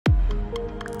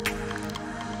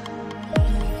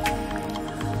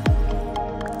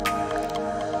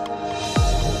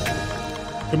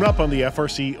Coming up on the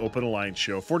FRC Open Alliance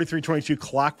Show, 4322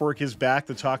 Clockwork is back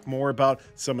to talk more about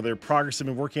some of their progress they've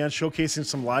been working on, showcasing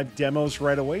some live demos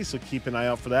right away, so keep an eye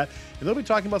out for that. And they'll be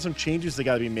talking about some changes they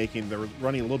got to be making. They're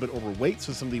running a little bit overweight,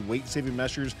 so some of the weight-saving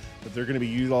measures that they're going to be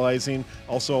utilizing.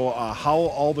 Also, how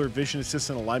all their vision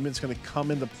assistant alignment is going to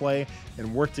come into play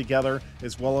and work together,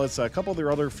 as well as a couple of their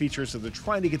other features that they're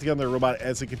trying to get together in their robot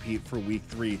as they compete for Week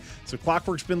 3. So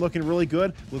Clockwork's been looking really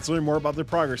good. Let's learn more about their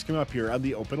progress coming up here on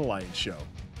the Open Alliance Show.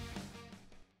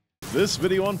 This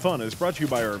video on fun is brought to you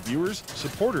by our viewers,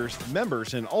 supporters,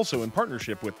 members, and also in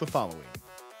partnership with the following.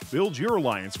 Build your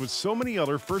alliance with so many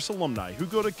other FIRST alumni who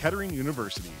go to Kettering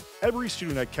University. Every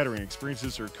student at Kettering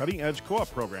experiences their cutting-edge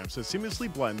co-op programs that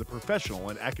seamlessly blend the professional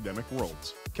and academic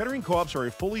worlds. Kettering co-ops are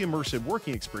a fully immersive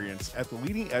working experience at the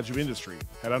leading edge of industry.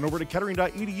 Head on over to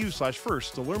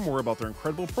kettering.edu/first to learn more about their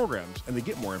incredible programs and to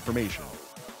get more information.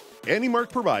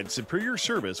 AndyMark provides superior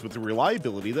service with the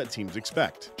reliability that teams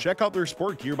expect. Check out their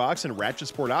sport gearbox and ratchet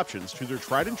sport options to their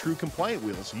tried and true compliant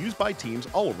wheels used by teams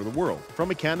all over the world. From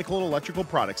mechanical and electrical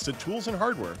products to tools and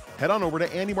hardware, head on over to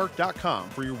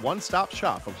andymark.com for your one-stop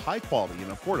shop of high quality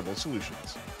and affordable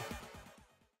solutions.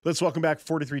 Let's welcome back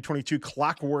 4322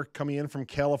 Clockwork coming in from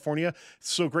California.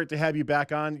 It's so great to have you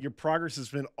back on. Your progress has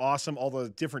been awesome. All the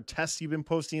different tests you've been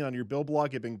posting on your build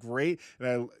blog have been great. And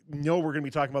I know we're going to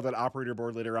be talking about that operator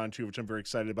board later on too, which I'm very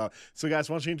excited about. So guys,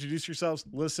 why don't you introduce yourselves,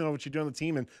 let us know what you do on the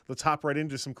team, and let's hop right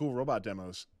into some cool robot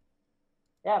demos.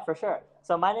 Yeah, for sure.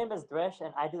 So my name is Drish,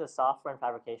 and I do the software and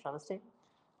fabrication on this team.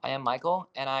 I am Michael,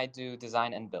 and I do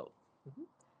design and build.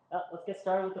 Let's get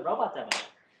started with the robot demo.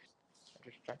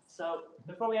 So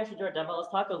before we actually do our demo, let's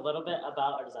talk a little bit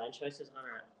about our design choices on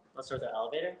our, let's start with our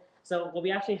elevator. So what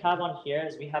we actually have on here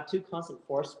is we have two constant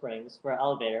force springs for our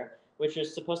elevator, which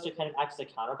is supposed to kind of act as a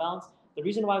counterbalance. The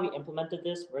reason why we implemented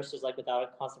this versus like without a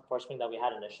constant force spring that we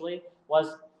had initially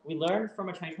was we learned from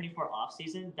our 2024 off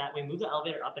season that when we move the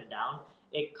elevator up and down,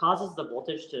 it causes the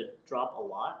voltage to drop a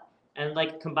lot. And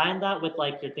like combine that with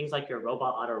like your things like your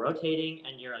robot auto rotating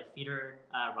and your like feeder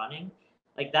running,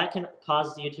 like that can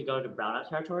cause you to go to brownout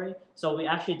territory. So what we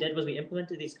actually did was we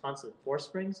implemented these constant force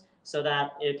springs so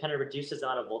that it kind of reduces the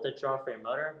amount of voltage draw for your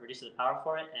motor, reduces the power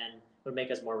for it, and would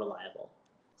make us more reliable.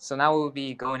 So now we will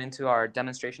be going into our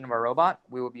demonstration of our robot.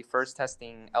 We will be first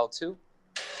testing L2.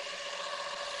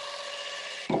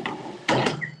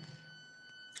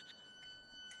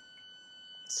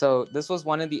 So this was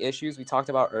one of the issues we talked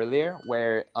about earlier,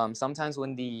 where sometimes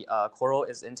when the coral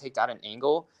is intaked at an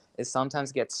angle, it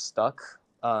sometimes gets stuck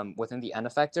within the end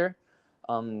effector.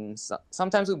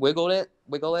 Sometimes we wiggle it,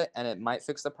 and it might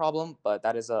fix the problem, but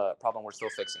that is a problem we're still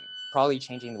fixing. Probably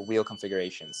changing the wheel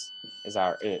configurations is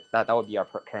that would be our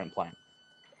current plan.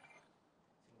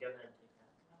 Go ahead and take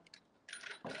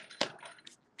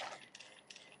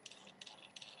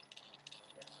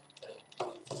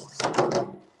that.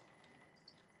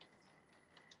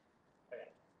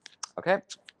 Okay.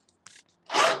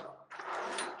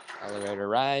 Elevator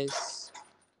rise.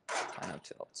 Climb up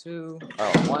to L2.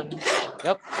 L1.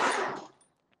 Yep.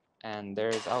 And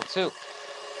there's L2.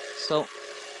 So,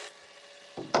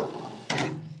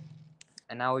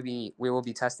 and now we will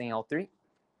be testing L3.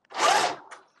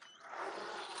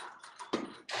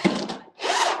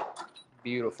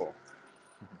 Beautiful.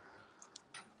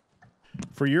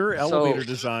 For your elevator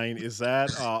design, is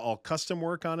that all custom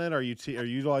work on it? Are you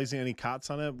utilizing any COTS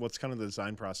on it? What's kind of the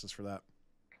design process for that?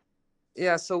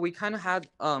 Yeah, so we kind of had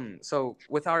so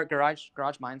with our garage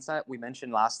mindset we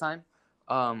mentioned last time,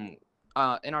 in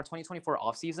our 2024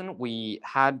 off season we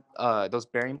had those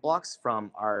bearing blocks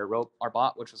from our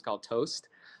bot, which was called Toast,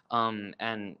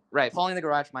 and following the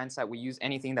garage mindset, we use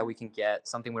anything that we can get,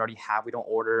 something we already have. We don't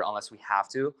order unless we have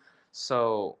to.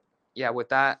 So yeah, with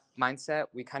that mindset,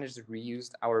 we kind of just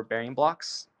reused our bearing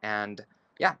blocks, and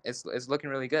yeah, it's looking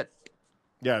really good.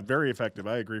 Yeah, very effective.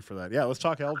 I agree for that. Yeah, let's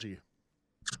talk algae.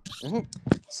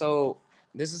 So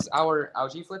this is our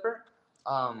algae flipper.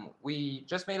 We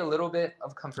just made a little bit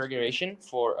of configuration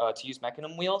for to use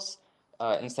mechanism wheels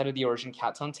instead of the original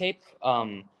cat tongue tape,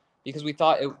 because we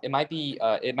thought it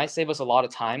might save us a lot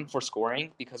of time for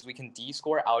scoring, because we can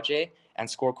de-score algae and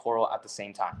score coral at the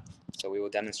same time. So we will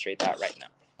demonstrate that right now.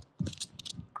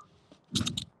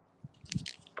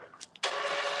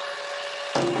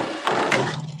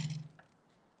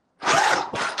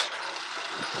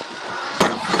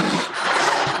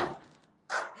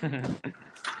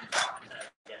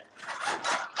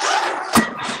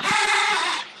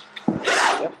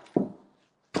 Yep.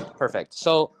 Perfect.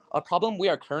 So a problem we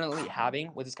are currently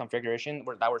having with this configuration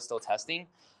that we're still testing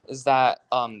is that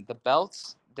the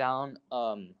belts down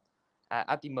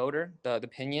at the motor, the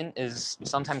pinion is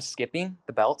sometimes skipping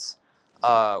the belts.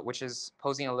 which is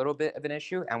posing a little bit of an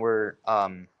issue, and we're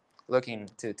looking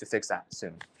to fix that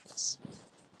soon. Yes.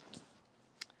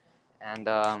 And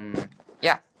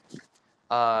yeah,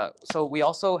 so we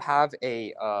also have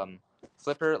a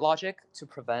flipper logic to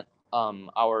prevent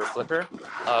our flipper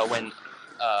when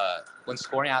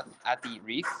scoring at the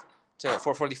reef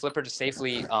for the flipper to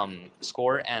safely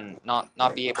score and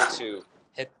not be able to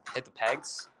hit the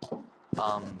pegs.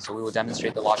 So we will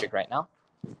demonstrate the logic right now.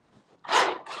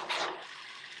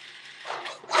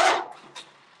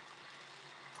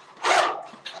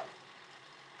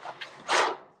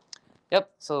 Yep,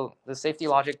 so the safety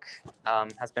logic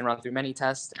has been run through many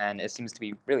tests, and it seems to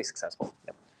be really successful.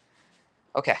 Yep.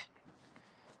 Okay.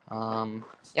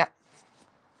 Yeah.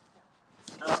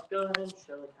 Now let's go ahead and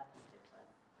show the captain tape side.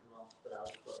 Well, without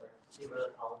the floater. See where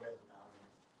the column is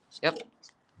without it. Yep.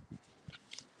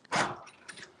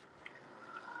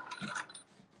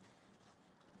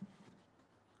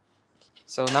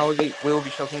 So now we will be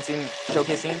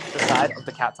showcasing the side of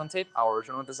the Catton tape, our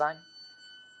original design.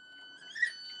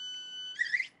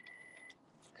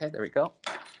 Okay, there we go.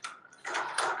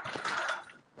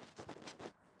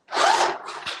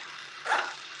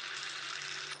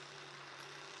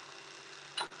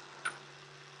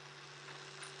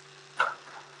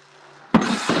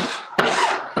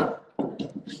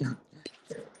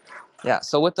 Yeah,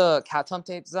 so with the Catton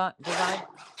tape design,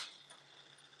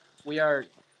 we are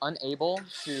unable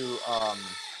to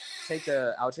take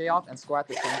the LJ off and score at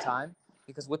the same time,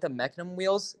 because with the mechanism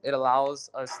wheels, it allows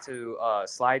us to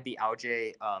slide the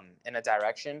LJ in a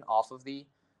direction off of the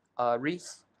reef.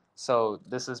 So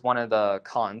this is one of the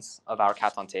cons of our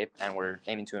Catton tape, and we're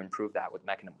aiming to improve that with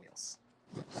mechanism wheels.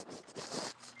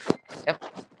 Yep.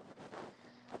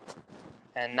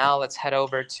 And now let's head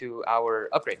over to our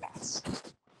upgrade paths.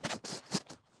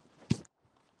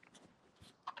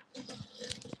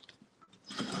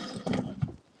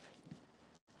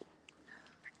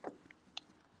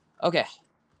 Okay,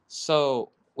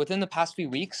 so within the past few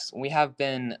weeks, we have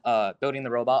been building the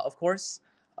robot, of course,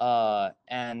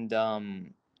 and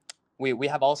we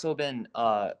have also been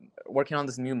working on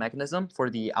this new mechanism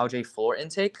for the LJ floor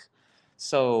intake.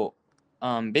 So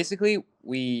basically,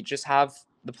 we just have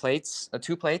the plates,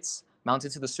 two plates mounted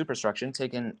to the superstructure,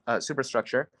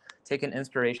 taken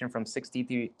inspiration from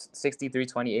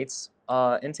 6328's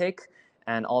intake,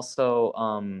 and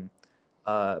also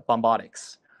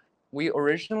Robotics. We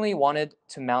originally wanted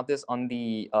to mount this on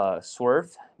the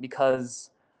swerve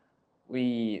because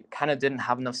we kind of didn't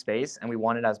have enough space and we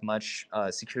wanted as much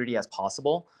security as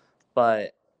possible,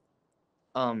 but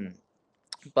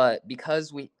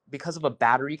because of a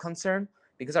battery concern,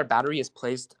 because our battery is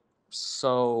placed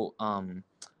so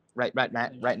right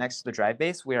next to the drive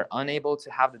base, we are unable to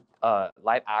have the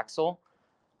live axle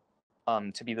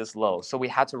to be this low. So we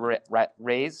had to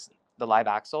raise the live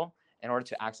axle in order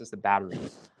to access the battery,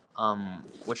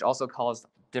 which also caused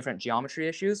different geometry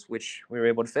issues, which we were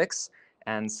able to fix.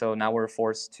 And so now we're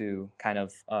forced to kind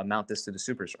of mount this to the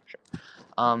superstructure.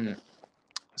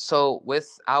 So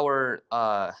with our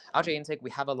LJ intake, we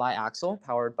have a light axle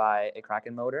powered by a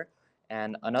Kraken motor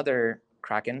and another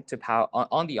Kraken to power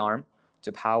on the arm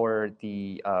to power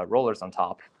the rollers on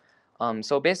top.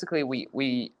 So basically,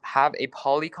 we have a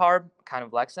polycarb kind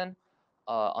of Lexan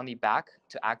on the back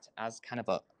to act as kind of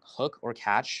a hook or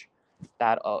catch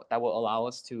that will allow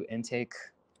us to intake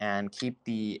and keep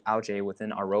the LJ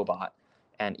within our robot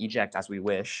and eject as we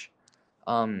wish.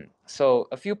 So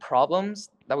a few problems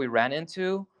that we ran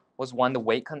into was, one, the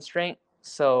weight constraint.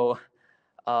 So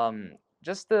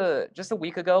just a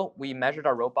week ago, we measured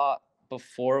our robot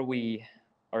before we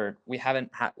have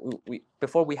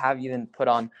even put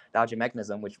on the LJ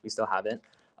mechanism, which we still haven't,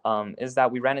 is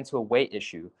that we ran into a weight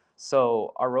issue.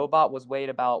 So our robot was weighed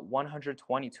about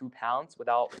 122 pounds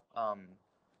without farm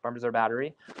reserve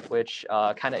battery, which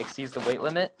kind of exceeds the weight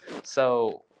limit.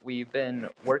 So we've been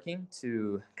working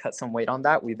to cut some weight on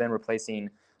that. We've been replacing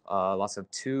lots of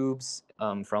tubes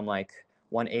from like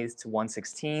 1/8 to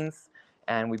 1/16,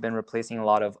 and we've been replacing a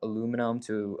lot of aluminum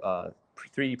to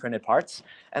 3D printed parts.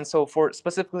 And so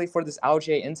specifically for this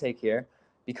LJ intake here,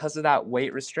 because of that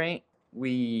weight restraint,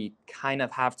 we kind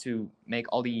of have to make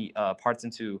all the parts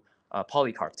into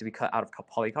polycarb, to be cut out of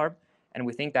polycarb, and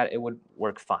we think that it would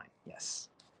work fine. Yes.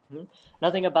 Mm-hmm.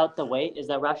 Another thing about the weight is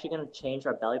that we're actually going to change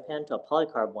our belly pan to a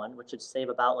polycarb one, which would save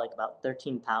about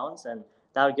 13 pounds, and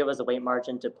that would give us a weight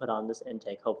margin to put on this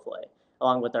intake, hopefully,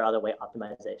 along with our other weight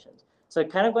optimizations. So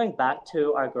kind of going back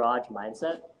to our garage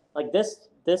mindset, like this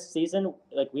season,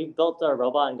 like we've built our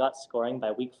robot and got scoring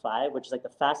by week 5, which is like the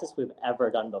fastest we've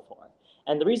ever done before.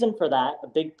 And the reason for that, a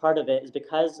big part of it, is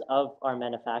because of our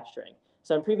manufacturing.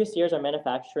 So in previous years, our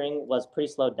manufacturing was pretty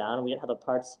slowed down. We didn't have the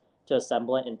parts to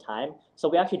assemble it in time. So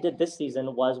what we actually did this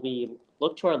season was we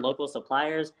looked to our local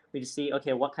suppliers. We just see,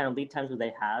 okay, what kind of lead times do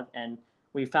they have? And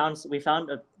we found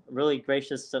a really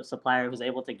gracious supplier who was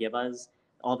able to give us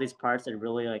all these parts in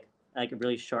really like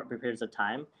really short periods of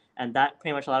time. And that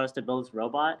pretty much allowed us to build this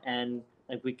robot. And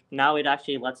like now it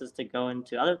actually lets us to go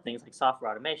into other things like software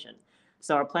automation.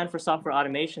 So our plan for software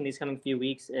automation these coming few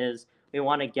weeks is we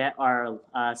want to get our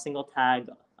single tag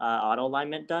auto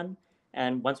alignment done.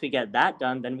 And once we get that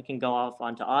done, then we can go off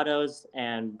onto autos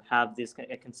and have this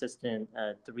consistent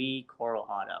 3 coral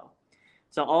auto.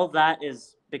 So all of that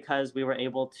is because we were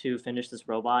able to finish this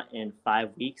robot in 5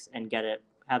 weeks and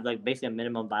have like basically a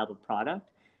minimum viable product.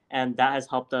 And that has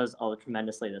helped us all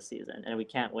tremendously this season. And we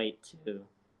can't wait to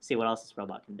see what else this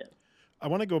robot can do. I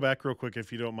want to go back real quick,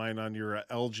 if you don't mind, on your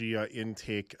algae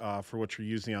intake for what you're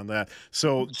using on that.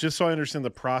 So just so I understand the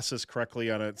process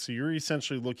correctly on it, so you're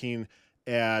essentially looking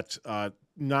at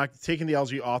not taking the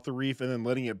algae off the reef and then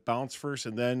letting it bounce first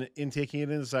and then intaking it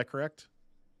in. Is that correct?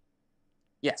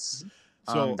 Yes.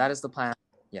 So that is the plan.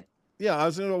 Yeah, what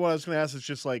I was going to ask is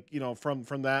just like,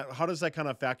 from that, how does that kind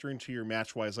of factor into your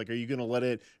match wise? Like, are you going to let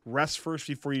it rest first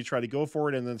before you try to go for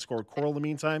it and then score coral in the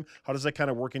meantime? How does that kind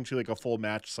of work into like a full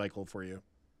match cycle for you?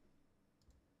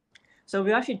 So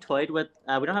we actually toyed with,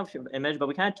 we don't have an image, but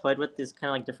we kind of toyed with these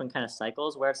kind of like different kind of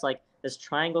cycles where it's like this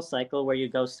triangle cycle where you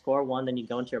go score 1, then you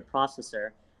go into your processor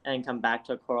and come back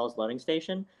to a coral's loading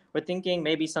station. We're thinking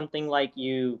maybe something like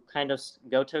you kind of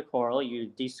go to a coral,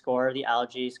 you descore the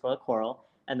algae, score the coral,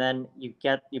 and then you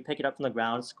pick it up from the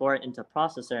ground, score it into a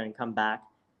processor, and come back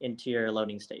into your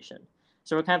loading station.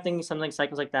 So we're kind of thinking something like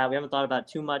cycles like that. We haven't thought about it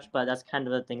too much, but that's kind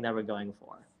of the thing that we're going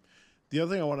for. The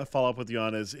other thing I want to follow up with you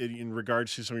on is in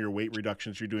regards to some of your weight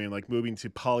reductions you're doing, like moving to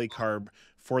polycarb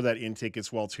for that intake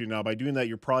as well too. Now, by doing that,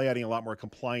 you're probably adding a lot more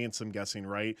compliance, I'm guessing,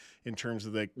 right? In terms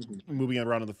of the moving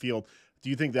around in the field. Do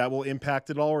you think that will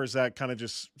impact it all, or is that kind of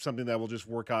just something that will just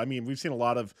work out? I mean, we've seen a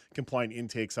lot of compliant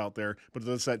intakes out there, but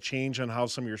does that change on how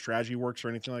some of your strategy works or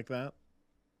anything like that?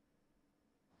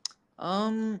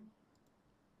 I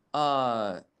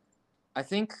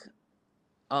think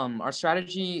our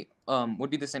strategy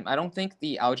would be the same. I don't think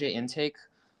the algae intake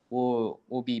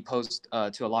will be posed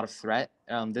to a lot of threat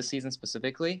this season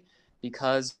specifically,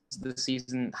 because this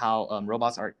season how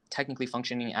robots are technically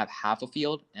functioning at half a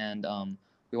field, and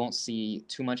we won't see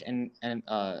too much in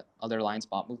other line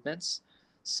spot movements.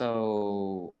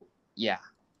 So yeah.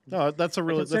 No, that's a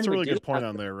really good point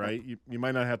on there, right? You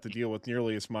might not have to deal with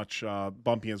nearly as much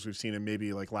bumping as we've seen in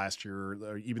maybe like last year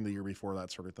or even the year before, that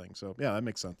sort of thing. So yeah, that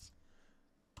makes sense.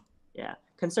 Yeah,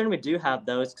 concern we do have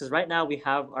those because right now we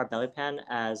have our belly pan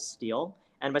as steel,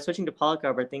 and by switching to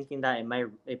polycarb, we're thinking that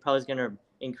it probably is going to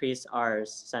increase our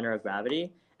center of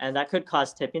gravity, and that could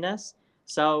cause tippiness.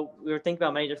 So we were thinking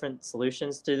about many different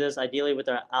solutions to this. Ideally, with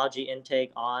our algae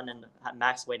intake on and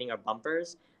max weighting our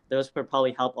bumpers, those would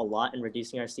probably help a lot in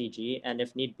reducing our CG. And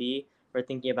if need be, we're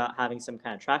thinking about having some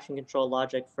kind of traction control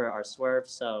logic for our swerve,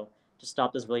 so to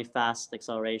stop those really fast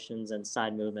accelerations and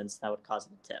side movements that would cause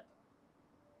it to tip.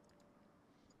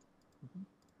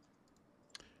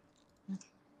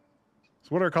 So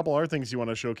what are a couple other things you want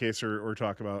to showcase or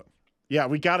talk about? Yeah,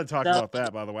 we got to talk about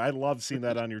that, by the way. I love seeing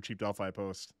that on your Cheap Delphi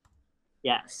post.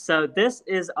 Yeah, so this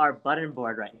is our button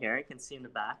board right here. You can see in the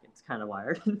back, it's kind of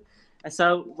wired. And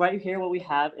so right here, what we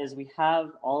have is we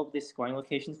have all of these scoring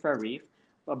locations for our reef.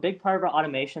 A big part of our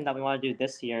automation that we want to do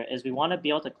this year is we want to be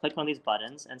able to click on these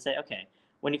buttons and say, okay,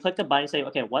 when you click the button, you say,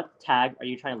 okay, what tag are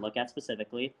you trying to look at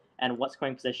specifically, and what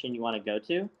scoring position you want to go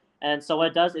to. And so what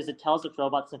it does is it tells the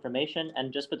robot's information,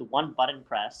 and just with one button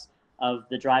press of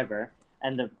the driver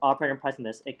and the operator pressing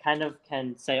this, it kind of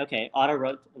can say, okay,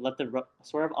 let the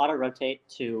swerve auto rotate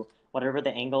to whatever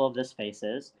the angle of this face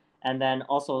is, and then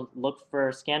also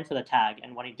scan for the tag.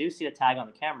 And when you do see the tag on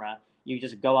the camera, you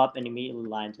just go up and immediately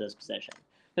line to this position.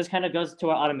 This kind of goes to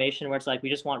our automation where it's like we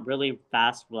just want really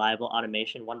fast, reliable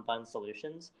automation, one button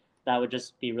solutions that would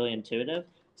just be really intuitive.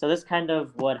 So this kind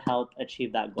of would help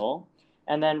achieve that goal.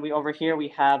 And then over here we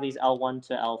have these L1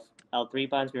 to L3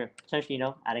 buttons. We're potentially,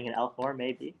 adding an L4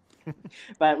 maybe.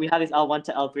 But we have these L1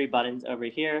 to L3 buttons over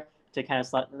here to kind of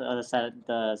set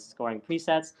the scoring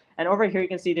presets. And over here you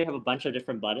can see they have a bunch of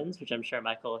different buttons, which I'm sure,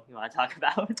 Michael, you want to talk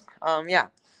about. Yeah.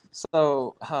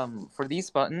 So for these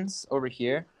buttons over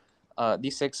here,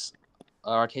 these 6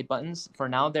 arcade buttons, for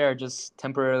now they're just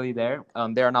temporarily there.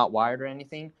 They are not wired or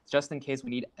anything, just in case we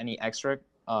need any extra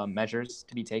measures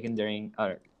to be taken during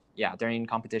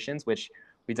competitions, which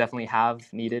we definitely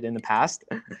have needed in the past.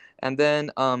 And then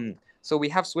so we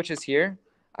have switches here.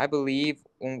 I believe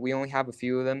we only have a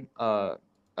few of them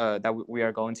that we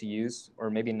are going to use, or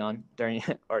maybe none during,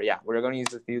 or yeah, we're going to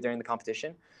use a few during the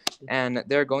competition, and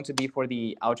they're going to be for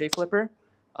the algae flipper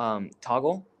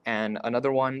toggle, and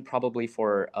another one probably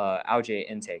for algae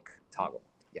intake toggle.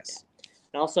 Yes.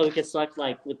 And also we could select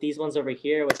like with these ones over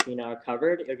here, which we know are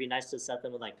covered, it would be nice to set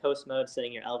them with like coast mode,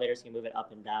 setting your elevators, you can move it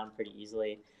up and down pretty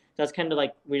easily. So that's kind of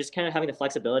like, we're just kind of having the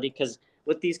flexibility, because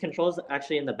with these controls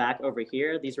actually in the back over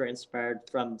here, these were inspired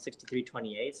from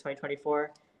 6328's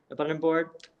 2024 button board,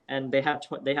 and they have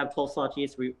 12 slots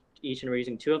each, and we're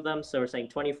using 2 of them. So we're saying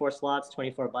 24 slots,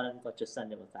 24 buttons. Let's just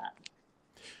send it with that.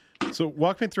 So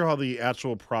walk me through how the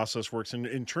actual process works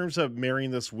in terms of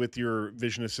marrying this with your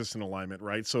vision assistant alignment,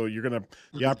 right? So you're going to,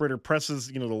 the operator presses,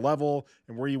 the level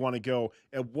and where you want to go.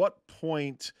 At what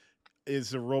point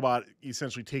is the robot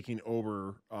essentially taking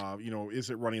over? Is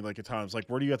it running like autonomous? Like,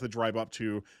 where do you have to drive up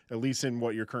to, at least in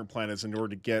what your current plan is, in order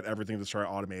to get everything to start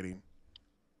automating?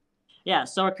 Yeah,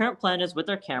 so our current plan is with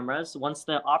our cameras, once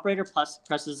the operator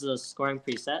presses the scoring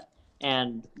preset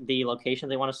and the location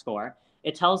they want to score,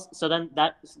 it tells, so then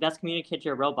that's communicated to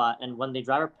your robot, and when the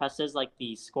driver presses like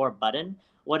the score button,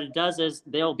 what it does is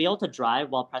they'll be able to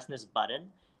drive while pressing this button,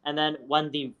 and then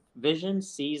when the vision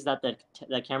sees that the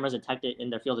camera is detected in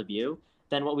their field of view,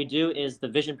 then what we do is the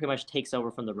vision pretty much takes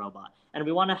over from the robot. And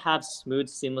we want to have smooth,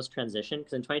 seamless transition,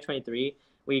 because in 2023,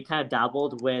 we kind of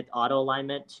dabbled with auto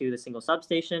alignment to the single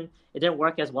substation. It didn't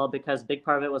work as well because big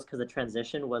part of it was because the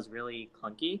transition was really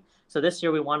clunky. So this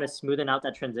year we want to smoothen out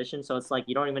that transition, so it's like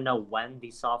you don't even know when the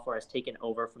software is taken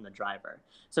over from the driver.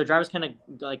 So drivers kind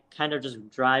of just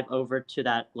drive over to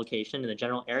that location in the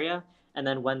general area, and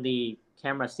then when the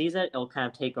camera sees it, it'll kind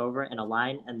of take over and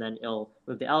align, and then it'll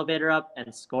move the elevator up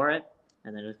and score it,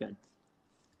 and then it's good.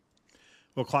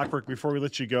 Well, Clockwork, before we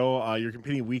let you go, you're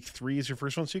competing week 3 is your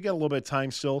first one, so you got a little bit of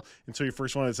time still until your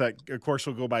first one. Is that, of course,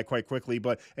 will go by quite quickly.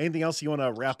 But anything else you want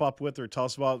to wrap up with, or tell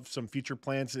us about some future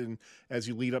plans as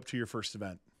you lead up to your first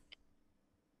event?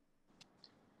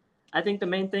 I think the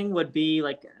main thing would be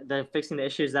like fixing the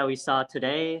issues that we saw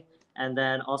today, and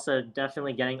then also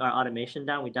definitely getting our automation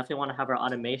down. We definitely want to have our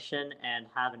automation and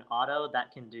have an auto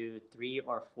that can do 3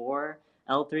 or 4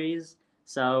 L3s.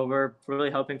 So we're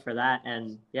really hoping for that,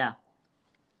 and yeah.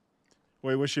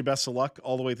 Well, we wish you best of luck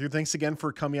all the way through. Thanks again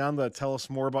for coming on to tell us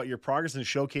more about your progress and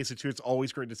showcase it too. It's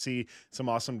always great to see some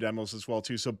awesome demos as well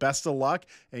too. So best of luck,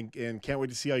 and can't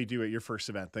wait to see how you do at your first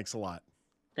event. Thanks a lot.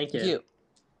 Thank you. Thank you.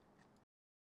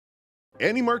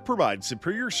 AndyMark provides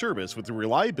superior service with the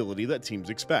reliability that teams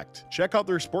expect. Check out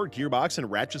their sport gearbox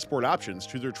and ratchet sport options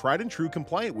to their tried and true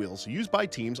compliant wheels used by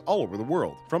teams all over the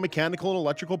world. From mechanical and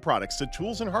electrical products to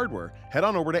tools and hardware, head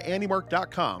on over to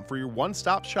andymark.com for your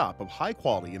one-stop shop of high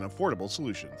quality and affordable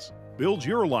solutions. Build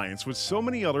your alliance with so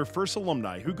many other FIRST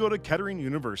alumni who go to Kettering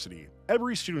University.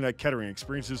 Every student at Kettering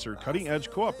experiences their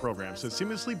cutting-edge co-op programs that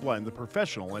seamlessly blend the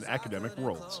professional and academic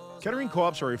worlds. Kettering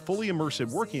co-ops are a fully immersive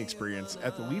working experience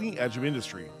at the leading edge of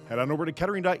industry. Head on over to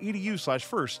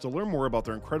kettering.edu/first to learn more about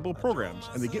their incredible programs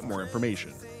and to get more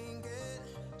information.